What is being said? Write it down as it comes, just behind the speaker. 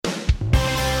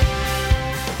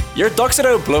Here at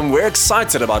Doxa Bloem, we're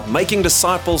excited about making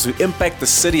disciples who impact the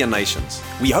city and nations.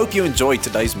 We hope you enjoyed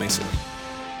today's message.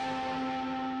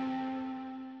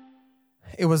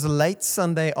 It was a late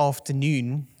Sunday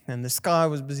afternoon, and the sky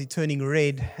was busy turning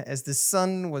red as the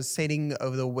sun was setting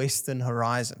over the western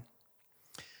horizon.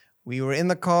 We were in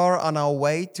the car on our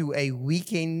way to a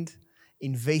weekend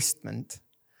investment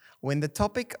when the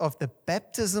topic of the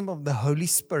baptism of the Holy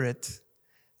Spirit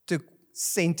took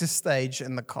center stage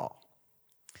in the car.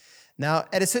 Now,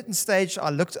 at a certain stage, I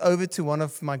looked over to one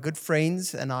of my good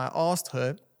friends and I asked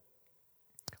her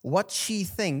what she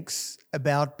thinks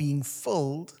about being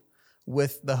filled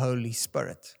with the Holy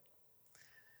Spirit.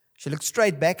 She looked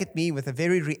straight back at me with a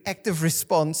very reactive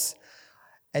response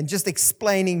and just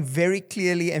explaining very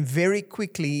clearly and very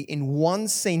quickly in one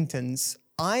sentence,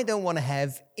 I don't want to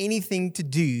have anything to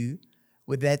do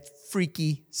with that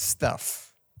freaky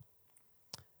stuff.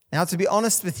 Now, to be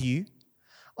honest with you,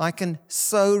 I can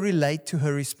so relate to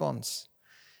her response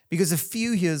because a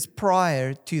few years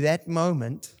prior to that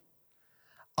moment,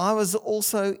 I was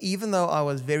also, even though I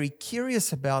was very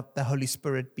curious about the Holy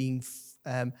Spirit being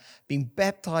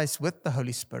baptized with the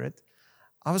Holy Spirit,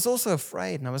 I was also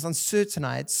afraid and I was uncertain.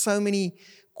 I had so many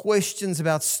questions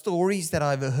about stories that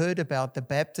I've heard about the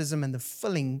baptism and the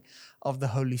filling of the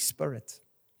Holy Spirit.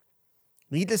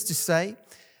 Needless to say,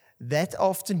 that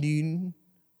afternoon,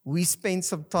 we spent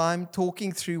some time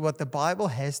talking through what the Bible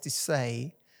has to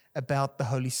say about the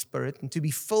Holy Spirit and to be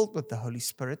filled with the Holy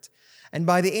Spirit. And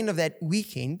by the end of that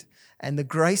weekend and the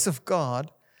grace of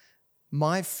God,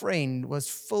 my friend was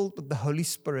filled with the Holy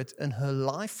Spirit and her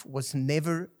life was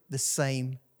never the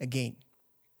same again.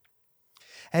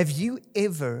 Have you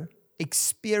ever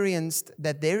experienced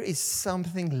that there is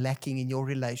something lacking in your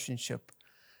relationship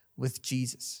with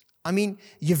Jesus? I mean,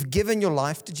 you've given your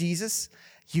life to Jesus.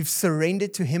 You've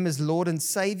surrendered to Him as Lord and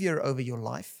Savior over your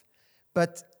life.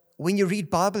 But when you read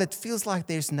Bible, it feels like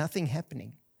there's nothing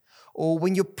happening. Or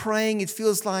when you're praying, it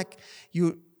feels like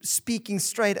you're speaking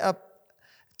straight up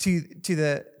to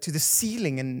the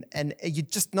ceiling and you're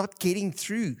just not getting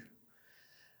through.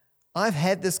 I've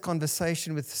had this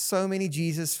conversation with so many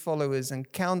Jesus followers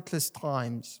and countless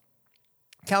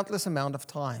amount of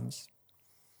times.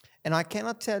 And I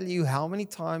cannot tell you how many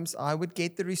times I would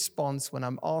get the response when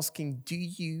I'm asking, do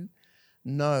you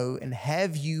know and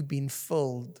have you been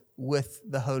filled with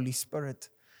the Holy Spirit?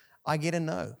 I get a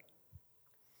no.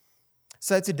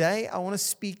 So today I want to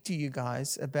speak to you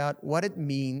guys about what it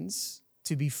means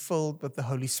to be filled with the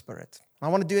Holy Spirit. I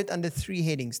want to do it under three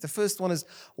headings. The first one is,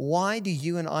 why do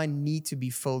you and I need to be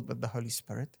filled with the Holy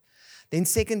Spirit? Then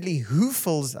secondly, who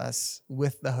fills us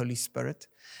with the Holy Spirit?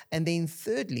 And then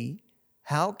thirdly,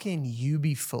 how can you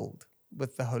be filled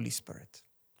with the Holy Spirit?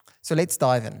 So let's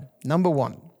dive in. Number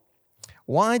one,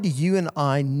 why do you and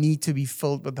I need to be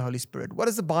filled with the Holy Spirit? What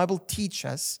does the Bible teach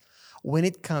us when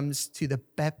it comes to the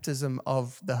baptism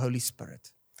of the Holy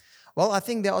Spirit? Well, I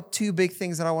think there are two big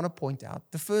things that I want to point out.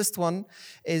 The first one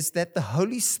is that the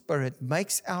Holy Spirit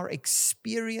makes our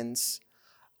experience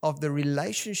of the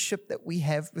relationship that we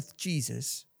have with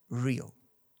Jesus real.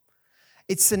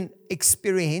 It's an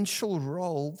experiential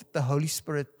role that the Holy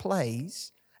Spirit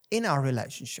plays in our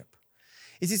relationship.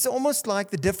 It's almost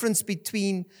like the difference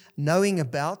between knowing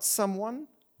about someone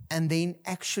and then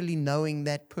actually knowing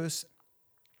that person.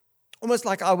 Almost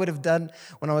like I would have done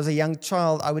when I was a young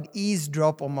child. I would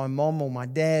eavesdrop on my mom or my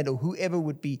dad or whoever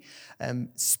would be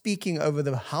speaking over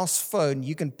the house phone.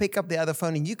 You can pick up the other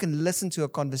phone and you can listen to a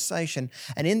conversation.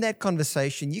 And in that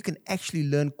conversation, you can actually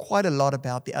learn quite a lot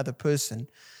about the other person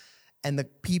and the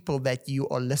people that you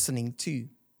are listening to.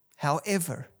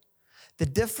 However, the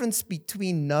difference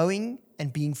between knowing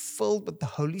and being filled with the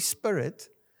Holy Spirit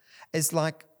is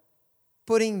like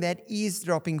putting that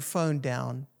eavesdropping phone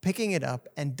down, picking it up,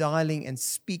 and dialing and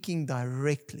speaking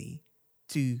directly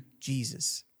to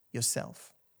Jesus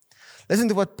yourself. Listen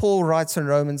to what Paul writes in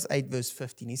Romans 8, verse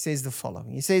 15. He says the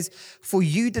following. He says, "For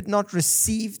you did not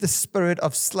receive the spirit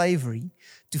of slavery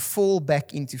to fall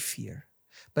back into fear,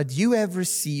 but you have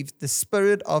received the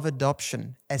spirit of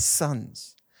adoption as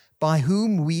sons, by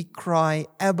whom we cry,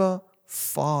 Abba,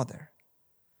 Father."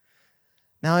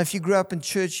 Now, if you grew up in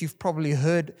church, you've probably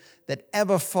heard that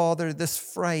Abba, Father, this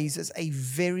phrase is a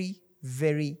very,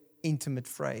 very intimate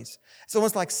phrase. It's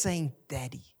almost like saying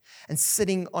daddy and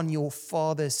sitting on your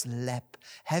father's lap,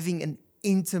 having an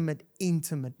intimate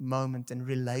moment and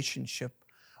relationship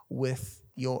with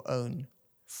your own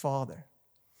father.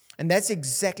 And that's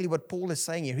exactly what Paul is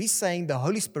saying here. He's saying the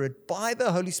Holy Spirit, by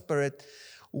the Holy Spirit,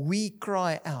 we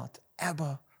cry out,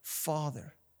 Abba,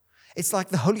 Father. It's like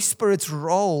the Holy Spirit's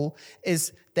role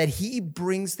is that He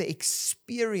brings the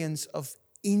experience of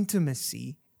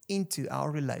intimacy into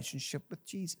our relationship with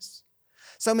Jesus.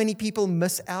 So many people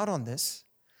miss out on this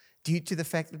due to the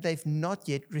fact that they've not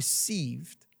yet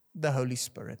received the Holy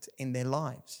Spirit in their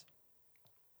lives.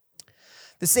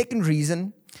 The second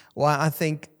reason why I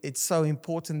think it's so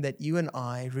important that you and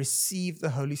I receive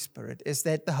the Holy Spirit is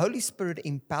that the Holy Spirit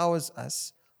empowers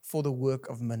us for the work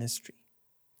of ministry.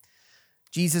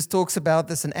 Jesus talks about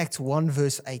this in Acts 1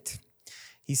 verse 8.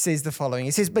 He says the following.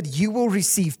 He says, "But you will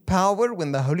receive power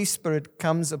when the Holy Spirit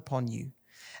comes upon you,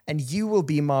 and you will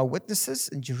be my witnesses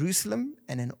in Jerusalem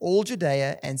and in all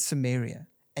Judea and Samaria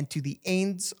and to the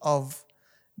ends of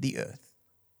the earth."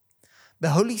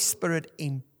 The Holy Spirit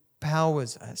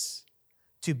empowers us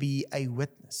to be a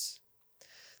witness.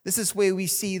 This is where we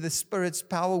see the Spirit's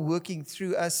power working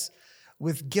through us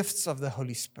with gifts of the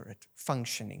Holy Spirit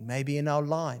functioning, maybe in our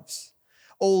lives.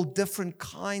 All different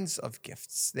kinds of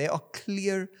gifts. There are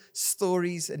clear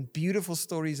stories and beautiful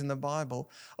stories in the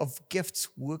Bible of gifts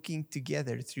working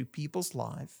together through people's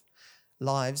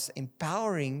lives,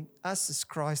 empowering us as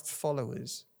Christ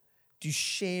followers to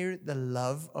share the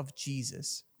love of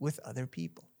Jesus with other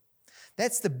people.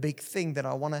 That's the big thing that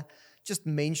I want to just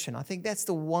mention. I think that's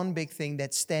the one big thing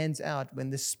that stands out when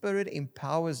the Spirit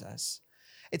empowers us.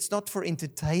 It's not for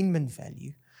entertainment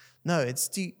value. No, it's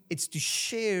to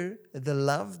share the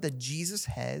love that Jesus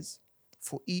has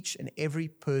for each and every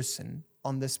person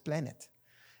on this planet.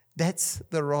 That's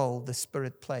the role the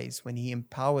Spirit plays when He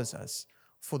empowers us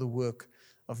for the work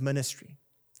of ministry.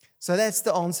 So that's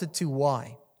the answer to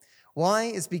why. Why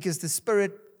is because the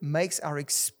Spirit makes our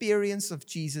experience of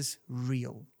Jesus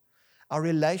real. Our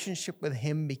relationship with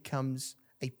Him becomes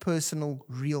a personal,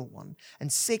 real one.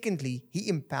 And secondly, He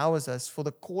empowers us for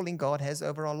the calling God has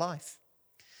over our life.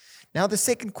 Now, the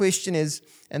second question is,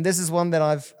 and this is one that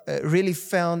I've really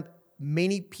found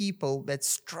many people that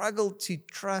struggle to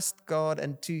trust God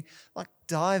and to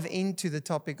dive into the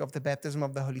topic of the baptism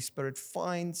of the Holy Spirit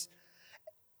finds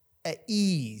at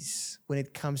ease when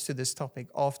it comes to this topic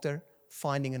after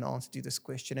finding an answer to this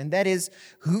question. And that is,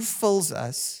 who fills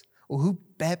us or who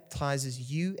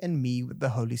baptizes you and me with the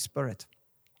Holy Spirit?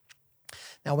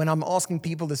 Now, when I'm asking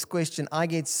people this question, I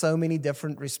get so many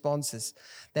different responses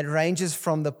that ranges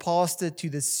from the pastor to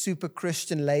the super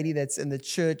Christian lady that's in the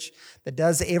church that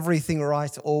does everything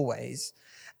right always.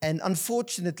 And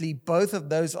unfortunately, both of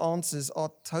those answers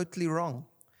are totally wrong.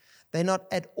 They're not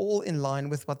at all in line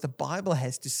with what the Bible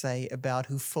has to say about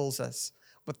who fills us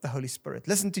with the Holy Spirit.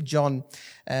 Listen to John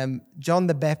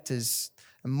the Baptist.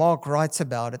 Mark writes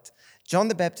about it. John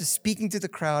the Baptist speaking to the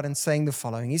crowd and saying the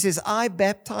following. He says, "I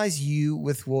baptize you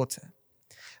with water,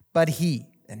 but He,"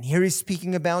 and here he's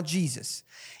speaking about Jesus,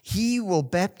 "He will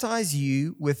baptize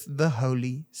you with the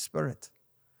Holy Spirit."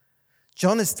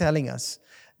 John is telling us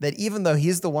that even though He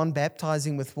is the one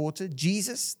baptizing with water,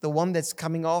 Jesus, the one that's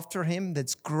coming after Him,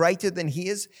 that's greater than He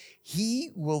is,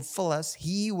 He will fill us.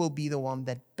 He will be the one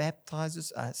that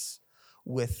baptizes us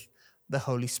with the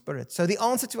Holy Spirit. So the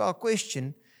answer to our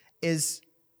question is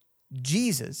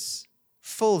Jesus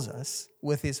fills us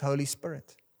with His Holy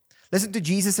Spirit. Listen to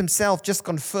Jesus Himself just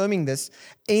confirming this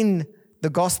in the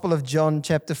Gospel of John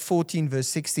chapter 14 verse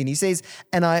 16. He says,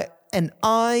 and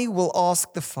I will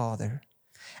ask the Father,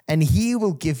 and He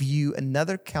will give you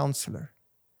another counselor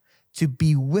to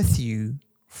be with you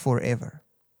forever.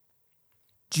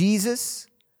 Jesus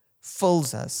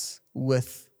fills us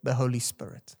with the Holy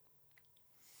Spirit.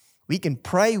 We can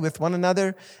pray with one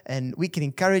another and we can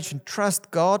encourage and trust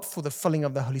God for the filling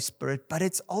of the Holy Spirit, but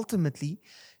it's ultimately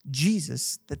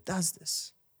Jesus that does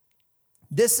this.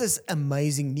 This is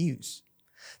amazing news.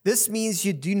 This means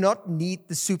you do not need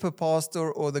the super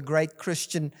pastor or the great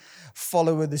Christian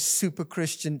follower, the super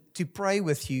Christian, to pray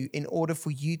with you in order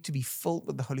for you to be filled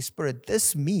with the Holy Spirit.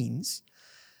 This means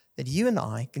that you and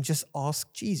I can just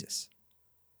ask Jesus.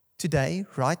 Today,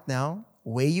 right now,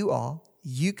 where you are,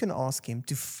 you can ask Him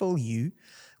to fill you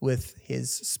with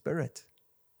His Spirit.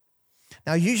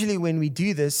 Now, usually when we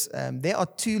do this, there are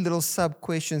two little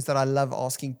sub-questions that I love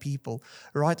asking people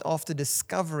right after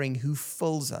discovering who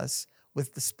fills us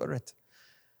with the Spirit.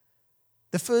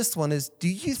 The first one is, do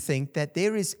you think that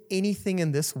there is anything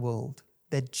in this world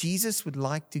that Jesus would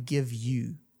like to give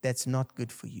you that's not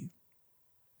good for you?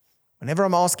 Whenever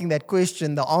I'm asking that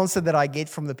question, the answer that I get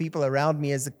from the people around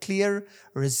me is a clear,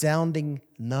 resounding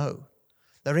no.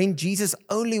 Lourén, Jesus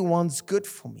only wants good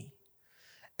for me.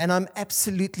 And I'm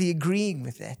absolutely agreeing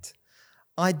with that.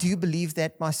 I do believe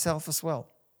that myself as well.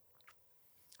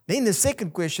 Then the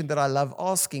second question that I love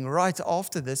asking right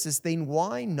after this is then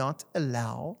why not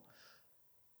allow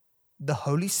the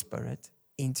Holy Spirit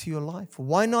into your life?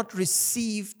 Why not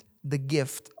receive the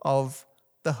gift of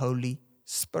the Holy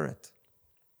Spirit?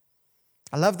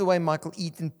 I love the way Michael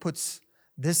Eaton puts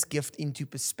this gift into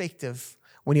perspective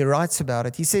when he writes about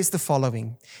it. He says the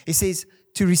following. He says,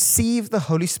 to receive the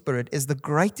Holy Spirit is the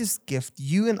greatest gift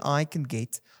you and I can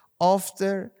get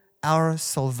after our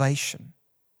salvation.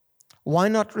 Why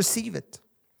not receive it?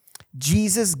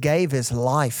 Jesus gave his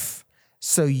life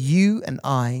so you and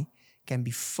I can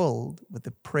be filled with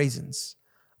the presence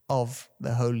of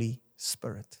the Holy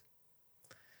Spirit.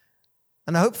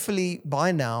 And hopefully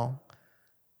by now,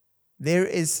 there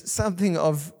is something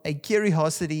of a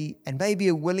curiosity and maybe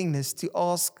a willingness to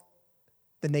ask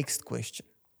the next question.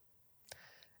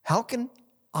 How can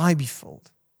I be filled?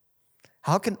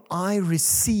 How can I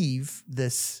receive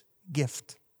this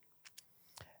gift?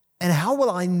 And how will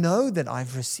I know that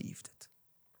I've received it?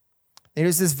 There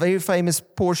is this very famous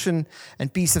portion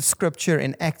and piece of scripture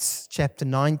in Acts chapter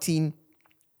 19,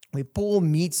 where Paul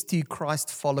meets two Christ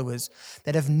followers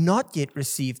that have not yet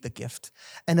received the gift.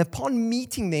 And upon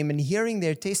meeting them and hearing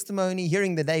their testimony,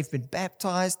 hearing that they've been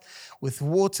baptized with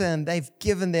water and they've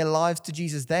given their lives to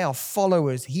Jesus, they are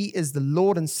followers. He is the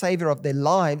Lord and Savior of their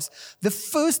lives. The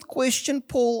first question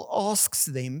Paul asks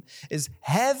them is,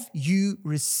 have you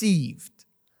received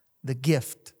the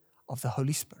gift of the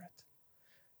Holy Spirit?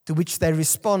 To which they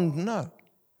respond, no.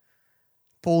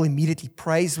 Paul immediately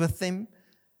prays with them,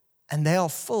 and they are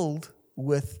filled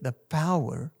with the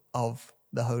power of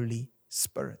the Holy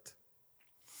Spirit.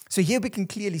 So here we can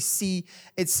clearly see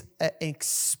it's an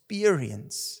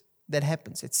experience that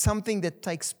happens. It's something that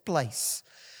takes place,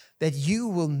 that you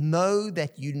will know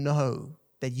that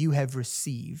you have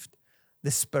received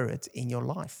the Spirit in your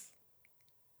life.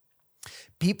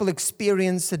 People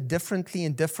experience it differently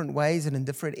in different ways and in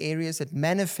different areas. It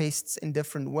manifests in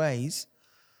different ways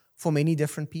for many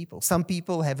different people. Some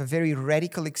people have a very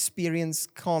radical experience,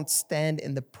 can't stand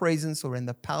in the presence or in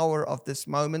the power of this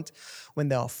moment when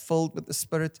they are filled with the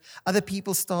Spirit. Other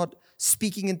people start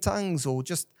speaking in tongues or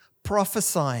just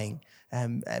prophesying,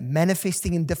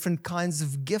 manifesting in different kinds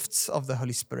of gifts of the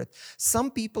Holy Spirit.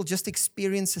 Some people just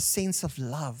experience a sense of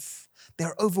love.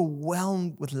 They're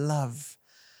overwhelmed with love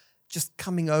just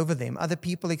coming over them. Other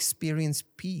people experience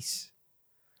peace,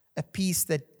 a peace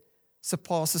that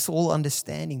surpasses all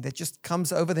understanding, that just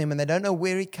comes over them and they don't know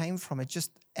where it came from. It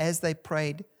just, as they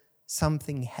prayed,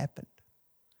 something happened.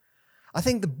 I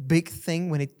think the big thing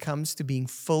when it comes to being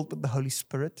filled with the Holy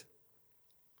Spirit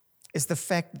is the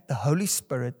fact that the Holy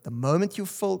Spirit, the moment you're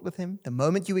filled with Him, the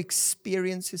moment you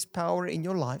experience His power in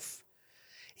your life,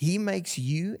 He makes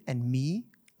you and me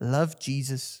love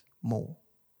Jesus more.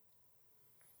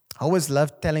 I always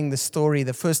loved telling the story.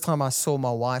 The first time I saw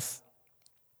my wife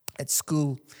at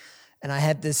school, and I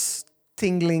had this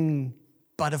tingling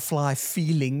butterfly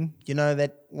feeling, you know,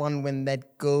 that one when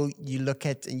that girl you look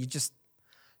at and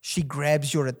she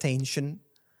grabs your attention.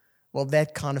 Well,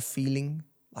 that kind of feeling,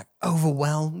 like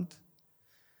overwhelmed.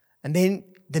 And then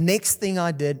the next thing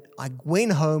I did, I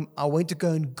went home, I went to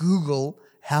go and Google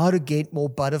how to get more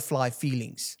butterfly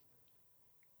feelings.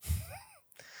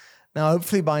 Now,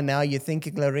 hopefully by now you're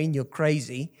thinking, Lourén, you're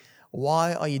crazy.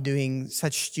 Why are you doing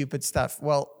such stupid stuff?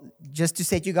 Well, just to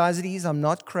set you guys at ease, I'm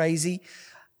not crazy.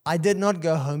 I did not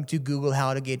go home to Google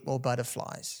how to get more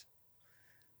butterflies.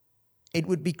 It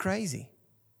would be crazy.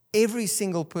 Every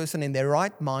single person in their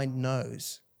right mind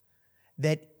knows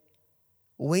that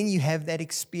when you have that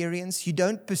experience, you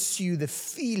don't pursue the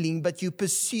feeling, but you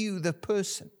pursue the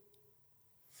person.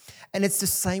 And it's the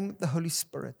same with the Holy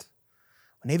Spirit.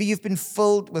 Whenever you've been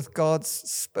filled with God's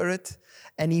Spirit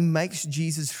and He makes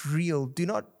Jesus real, do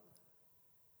not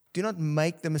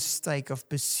make the mistake of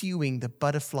pursuing the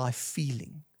butterfly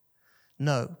feeling.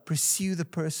 No, pursue the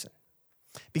person.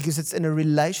 Because it's in a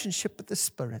relationship with the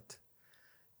Spirit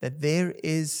that there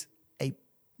is a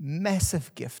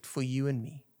massive gift for you and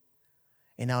me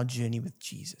in our journey with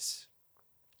Jesus.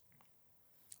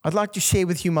 I'd like to share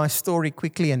with you my story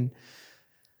quickly, and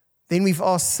then we've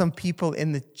asked some people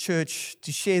in the church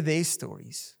to share their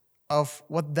stories of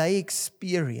what they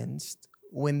experienced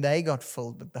when they got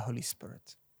filled with the Holy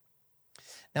Spirit.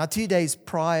 Now, 2 days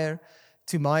prior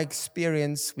to my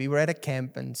experience, we were at a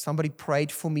camp and somebody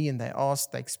prayed for me and they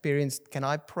experienced, can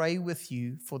I pray with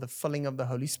you for the filling of the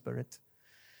Holy Spirit?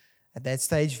 At that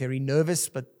stage, very nervous,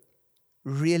 but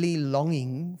really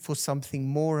longing for something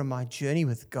more in my journey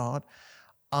with God,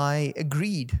 I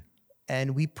agreed.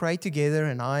 And we prayed together,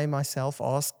 and I myself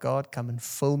asked God, come and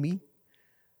fill me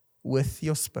with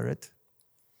your Spirit.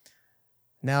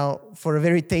 Now, for a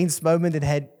very tense moment, it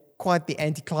had quite the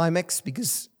anticlimax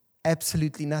because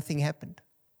absolutely nothing happened.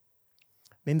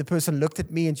 Then the person looked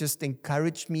at me and just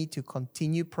encouraged me to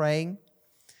continue praying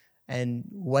and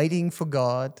waiting for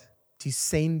God to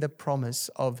send the promise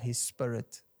of His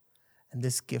Spirit. and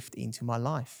this gift into my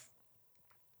life.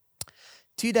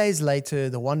 2 days later,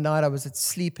 the one night I was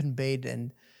asleep in bed,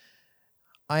 and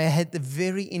I had a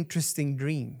very interesting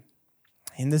dream.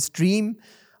 In this dream,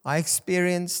 I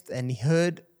experienced and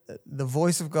heard the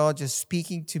voice of God just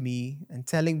speaking to me and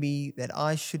telling me that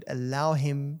I should allow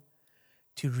Him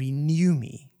to renew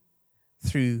me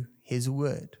through His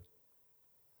word.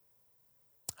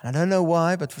 And I don't know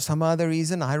why, but for some other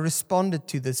reason, I responded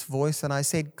to this voice and I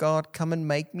said, God, come and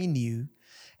make me new.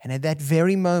 And at that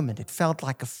very moment, it felt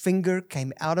like a finger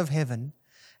came out of heaven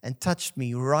and touched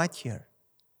me right here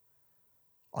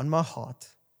on my heart.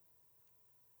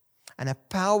 And a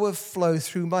power flowed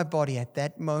through my body at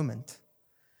that moment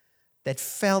that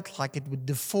felt like it would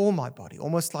deform my body,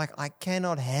 almost like I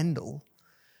cannot handle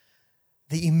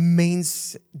the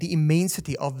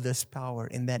immensity of this power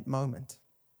in that moment.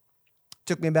 It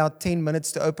took me about 10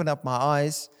 minutes to open up my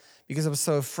eyes because I was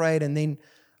so afraid. And then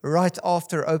right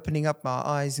after opening up my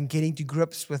eyes and getting to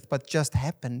grips with what just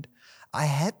happened, I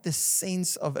had this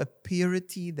sense of a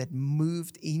purity that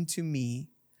moved into me.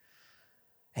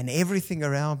 And everything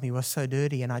around me was so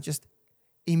dirty. And I just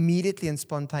immediately and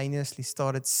spontaneously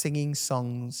started singing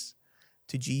songs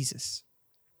to Jesus.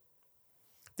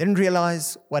 Didn't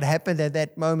realize what happened at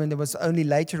that moment. It was only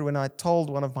later when I told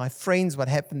one of my friends what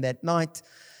happened that night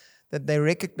that they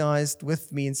recognized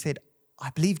with me and said, I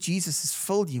believe Jesus has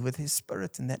filled you with His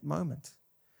Spirit in that moment.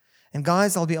 And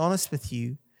guys, I'll be honest with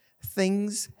you,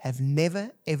 things have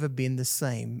never, ever been the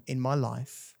same in my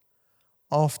life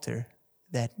after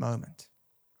that moment.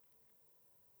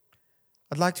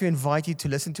 I'd like to invite you to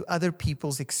listen to other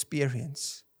people's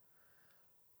experience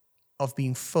of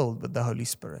being filled with the Holy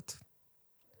Spirit.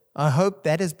 I hope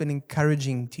that has been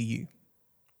encouraging to you.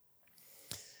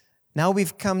 Now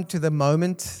we've come to the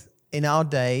moment in our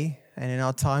day and in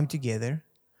our time together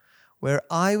where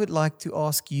I would like to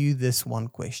ask you this one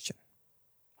question.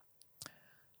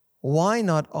 Why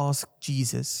not ask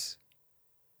Jesus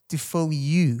to fill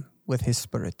you with His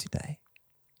Spirit today?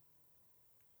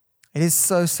 It is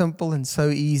so simple and so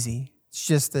easy. It's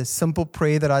just a simple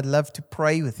prayer that I'd love to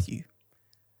pray with you.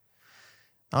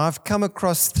 Now, I've come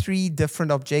across 3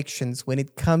 different objections when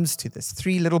it comes to this.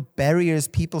 3 little barriers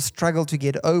people struggle to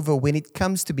get over when it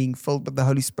comes to being filled with the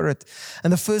Holy Spirit.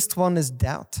 And the first one is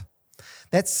doubt.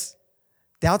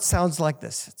 Doubt sounds like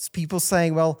this. It's people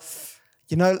saying, well,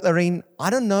 you know, Lourén, I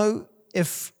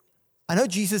know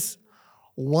Jesus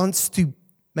wants to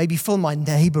maybe fill my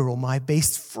neighbor or my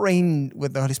best friend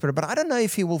with the Holy Spirit, but I don't know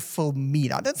if He will fill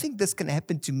me. I don't think this can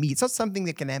happen to me. It's not something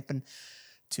that can happen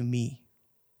to me.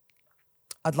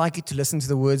 I'd like you to listen to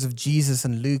the words of Jesus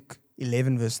in Luke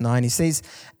 11, verse 9. He says,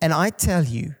 and I tell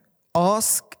you,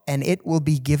 ask and it will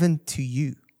be given to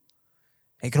you.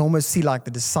 You can almost see like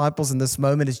the disciples in this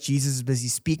moment as Jesus is busy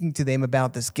speaking to them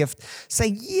about this gift,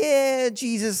 saying, yeah,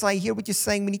 Jesus, I hear what you're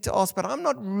saying. We need to ask, but I'm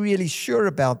not really sure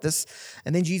about this.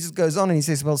 And then Jesus goes on and He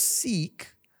says, well,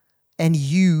 seek and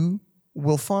you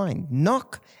will find.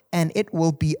 Knock and it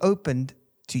will be opened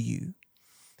to you.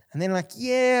 And then like,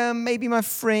 yeah, maybe my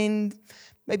friend,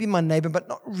 maybe my neighbor, but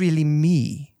not really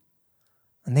me.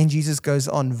 And then Jesus goes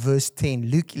on, verse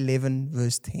 10, Luke 11,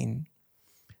 verse 10.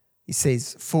 He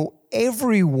says, for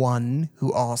everyone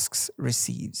who asks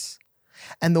receives,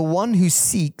 and the one who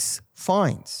seeks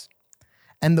finds,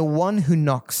 and the one who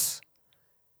knocks,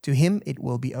 to him it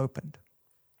will be opened.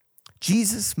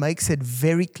 Jesus makes it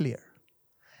very clear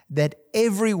that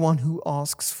everyone who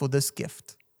asks for this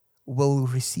gift will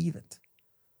receive it.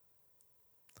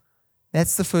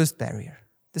 That's the first barrier.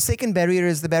 The second barrier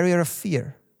is the barrier of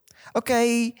fear.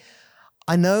 Okay,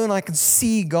 I know and I can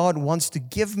see God wants to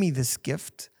give me this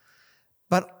gift,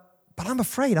 but I'm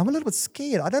afraid. I'm a little bit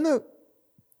scared. I don't know,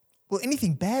 will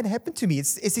anything bad happen to me?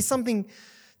 Is there something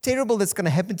terrible that's going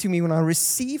to happen to me when I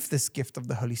receive this gift of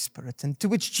the Holy Spirit? And to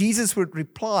which Jesus would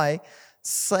reply,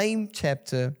 same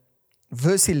chapter,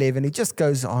 verse 11, it just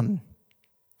goes on.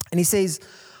 And He says,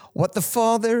 what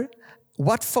father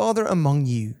among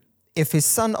you, if his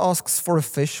son asks for a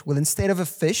fish, will instead of a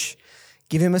fish,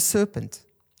 give him a serpent?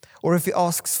 Or if he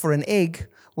asks for an egg,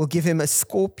 will give him a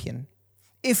scorpion?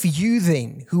 If you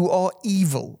then, who are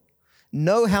evil,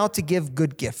 know how to give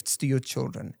good gifts to your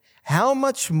children, how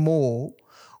much more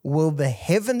will the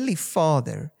Heavenly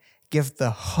Father give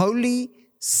the Holy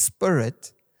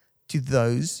Spirit to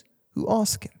those who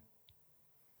ask Him?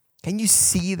 Can you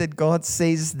see that God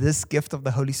says this gift of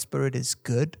the Holy Spirit is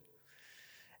good?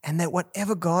 And that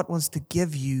whatever God wants to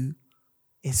give you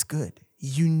is good.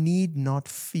 You need not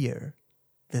fear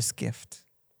this gift.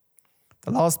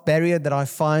 The last barrier that I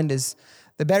find is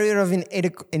the barrier of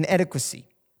inadequacy.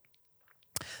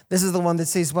 This is the one that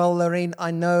says, well, Lourén,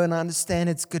 I know and I understand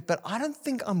it's good, but I don't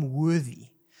think I'm worthy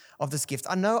of this gift.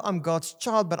 I know I'm God's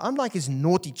child, but I'm like his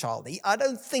naughty child. I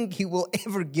don't think he will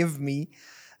ever give me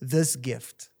this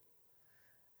gift.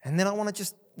 And then I want to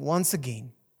just once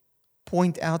again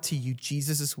point out to you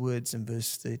Jesus' words in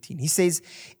verse 13. He says,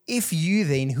 if you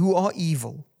then, who are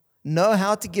evil, know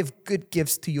how to give good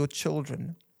gifts to your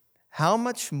children, how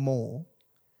much more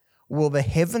will the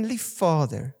Heavenly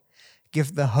Father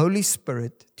give the Holy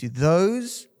Spirit to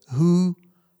those who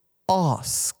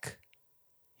ask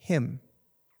him?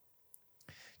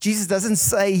 Jesus doesn't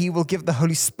say he will give the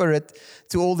Holy Spirit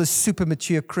to all the super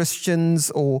mature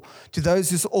Christians or to those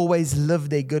who's always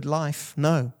lived a good life.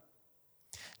 No.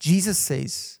 Jesus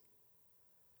says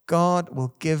God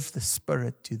will give the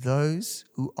Spirit to those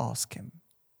who ask him.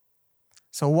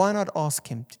 So why not ask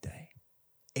him today?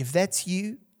 If that's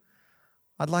you,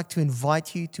 I'd like to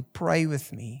invite you to pray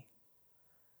with me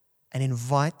and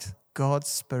invite God's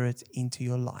Spirit into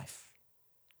your life.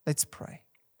 Let's pray.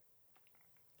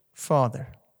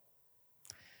 Father,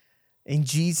 in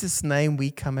Jesus' name we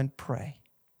come and pray.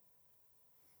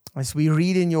 As we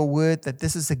read in your word that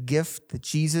this is a gift that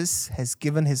Jesus has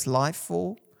given his life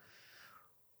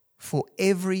for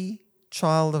every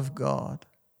child of God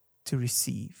to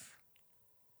receive.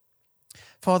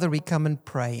 Father, we come and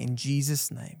pray in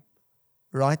Jesus' name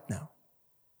right now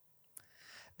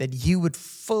that you would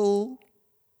fill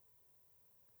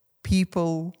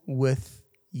people with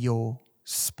your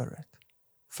Spirit.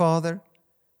 Father,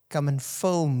 come and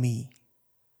fill me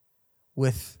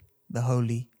with the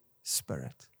Holy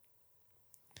Spirit.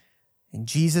 In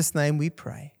Jesus' name we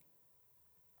pray.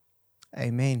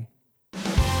 Amen.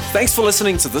 Thanks for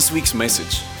listening to this week's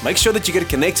message. Make sure that you get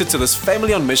connected to this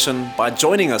family on mission by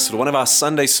joining us at one of our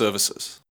Sunday services.